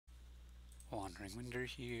Wandering Winder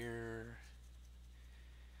here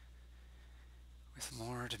with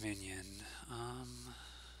more Dominion.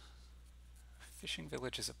 Fishing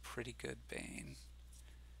Village is a pretty good bane.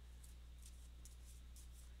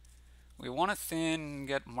 We want to thin,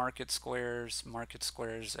 get market squares. Market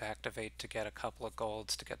squares activate to get a couple of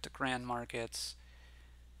golds to get to grand markets.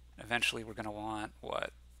 Eventually we're going to want,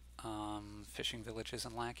 what, fishing villages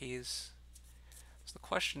and lackeys. So the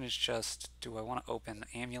question is just, do I want to open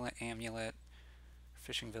amulet,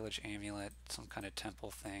 fishing village amulet, some kind of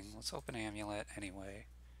temple thing? Let's open amulet anyway.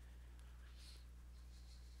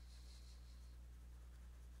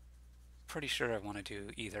 Pretty sure I want to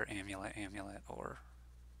do either amulet or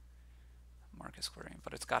market square,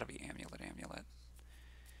 but it's got to be amulet.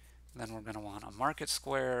 Then we're going to want a market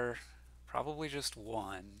square, probably just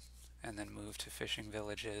one, and then move to fishing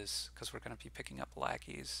villages because we're going to be picking up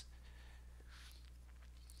lackeys.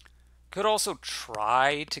 Could also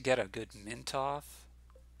try to get a good mint off.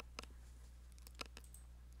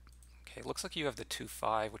 Okay, looks like you have the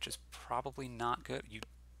 2-5, which is probably not good. You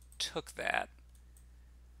took that.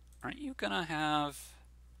 Aren't you going to have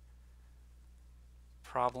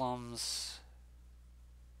problems?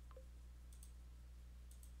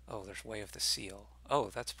 Oh, there's Way of the Seal.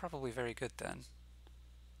 Oh, that's probably very good then.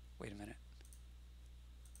 Wait a minute.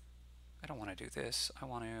 I don't want to do this. I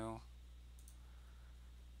want to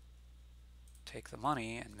take the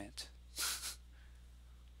money and mint.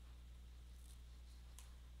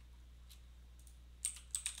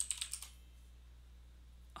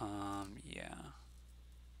 Yeah.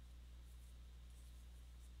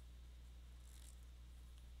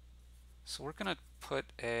 So we're gonna put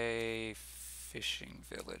a fishing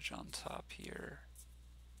village on top here.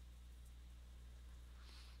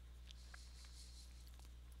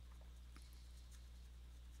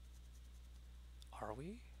 Are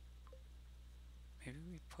we? Maybe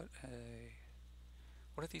we put a...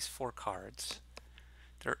 What are these 4 cards?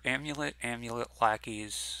 They're amulet,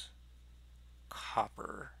 lackeys,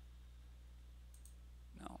 copper.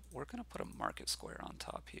 No, we're gonna put a market square on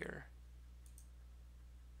top here.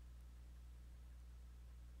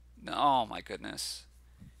 No, oh my goodness.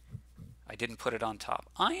 I didn't put it on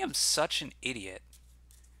top. I am such an idiot.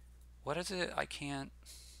 What is it? I can't...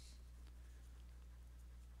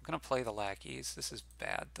 I'm gonna play the lackeys. This is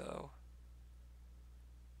bad though.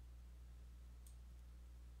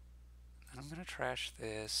 And I'm gonna trash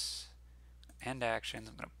this. End actions.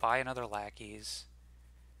 I'm gonna buy another lackeys.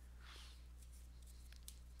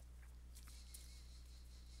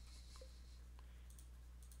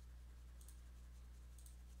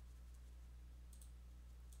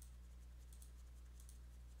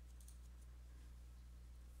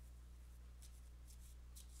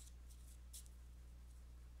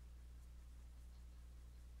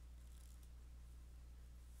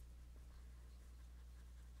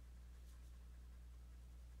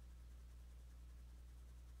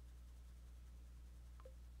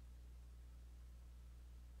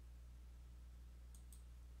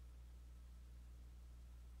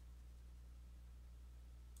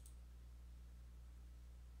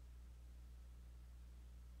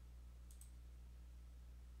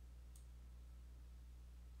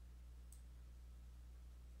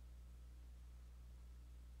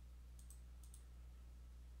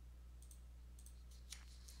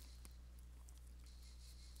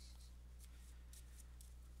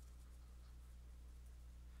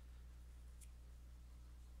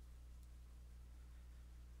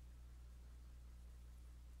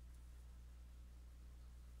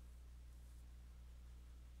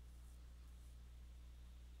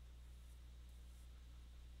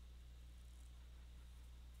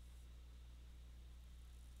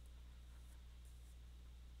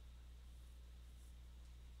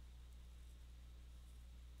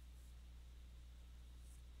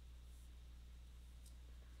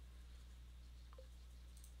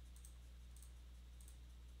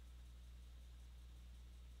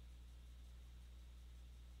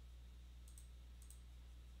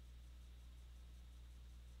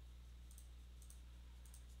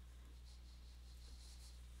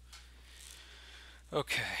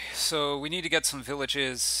 Okay, so we need to get some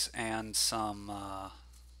villages and some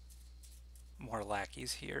more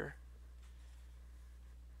lackeys here.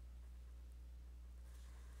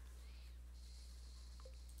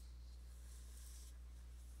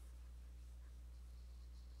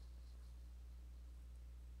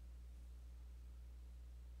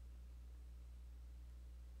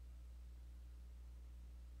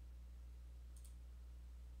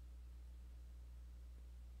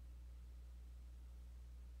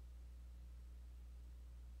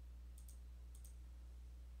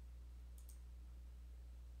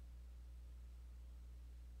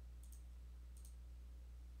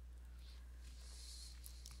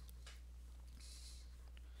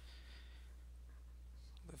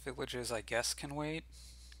 Villages, I guess, can wait.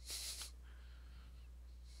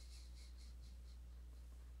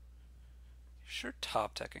 Sure,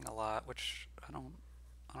 top decking a lot, which I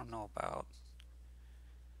don't know about.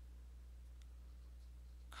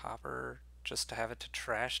 Copper, just to have it to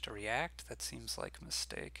trash to react? That seems like a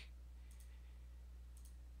mistake.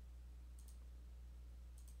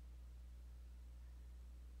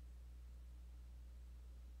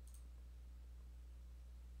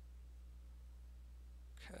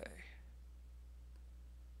 Okay.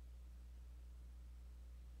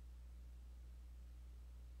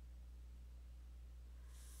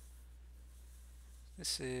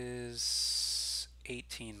 This is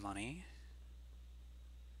 18 money.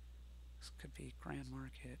 This could be Grand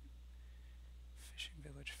Market, Fishing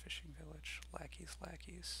Village, Lackeys,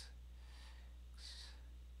 Lackeys.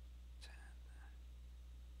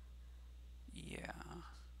 Yeah.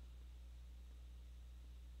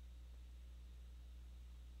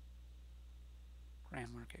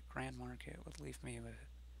 Grand Market would leave me with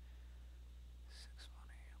 6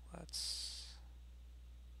 money. Let's.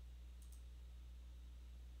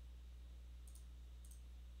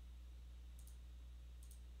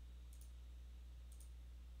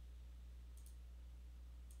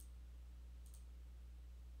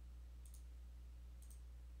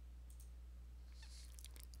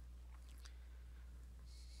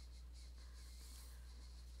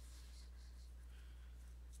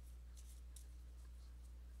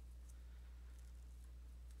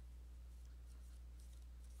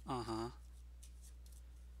 Uh-huh.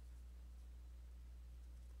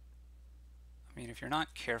 I mean, if you're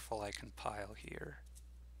not careful, I can pile here.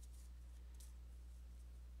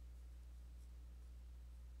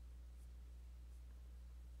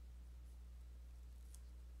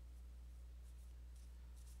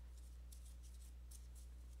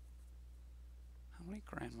 How many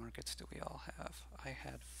Grand Markets do we all have? I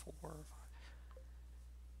had 4. I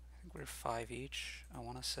think we're 5 each, I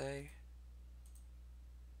want to say.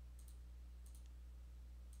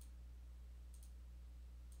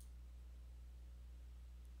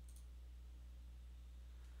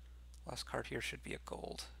 Last card here should be a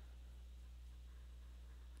gold.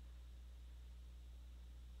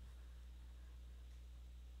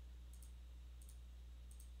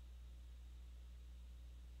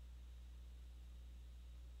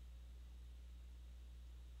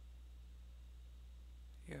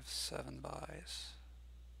 You have 7 buys.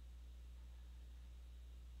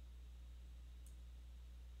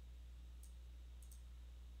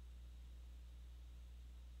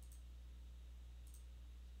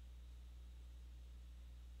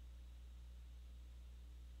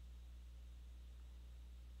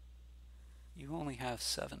 You only have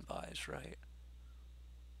 7 buys, right?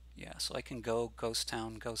 Yeah, so I can go Ghost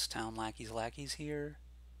Town, Lackeys, Lackeys here.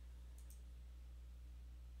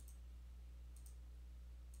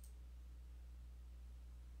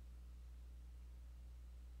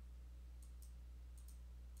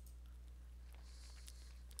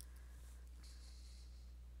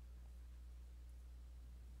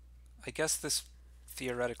 I guess this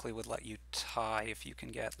theoretically would let you tie if you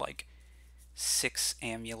can get like 6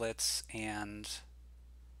 amulets and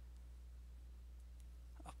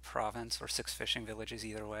a province, or 6 fishing villages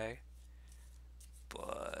either way.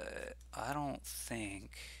 But I don't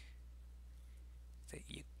think that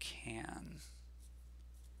you can,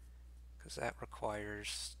 because that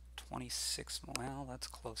requires 26. Well, that's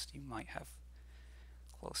close. You might have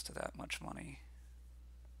close to that much money.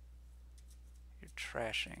 You're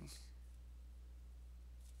trashing.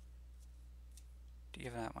 Do you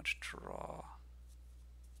have that much draw?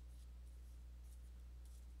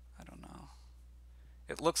 I don't know.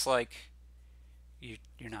 It looks like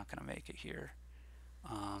you're not going to make it here,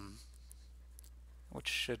 which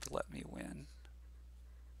should let me win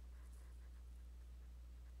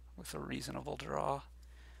with a reasonable draw.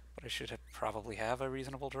 But I should probably have a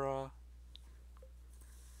reasonable draw.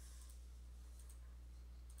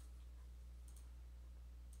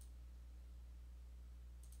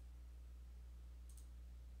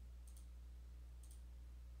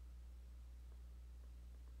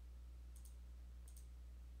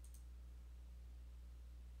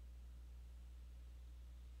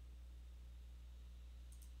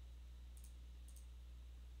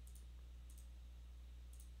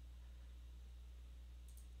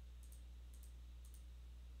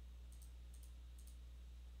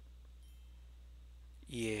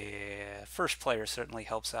 Yeah, first player certainly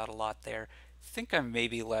helps out a lot there. I think I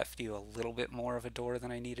maybe left you a little bit more of a door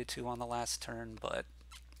than I needed to on the last turn, but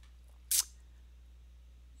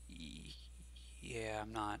yeah,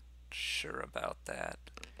 I'm not sure about that.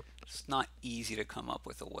 It's not easy to come up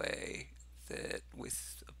with a way that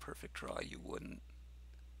with a perfect draw, you wouldn't.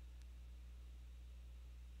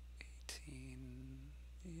 18.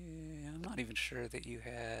 Yeah, I'm not even sure that you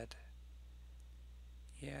had.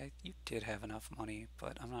 Yeah, you did have enough money,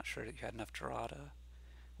 but I'm not sure that you had enough draw to.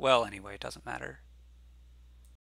 Well, anyway, it doesn't matter.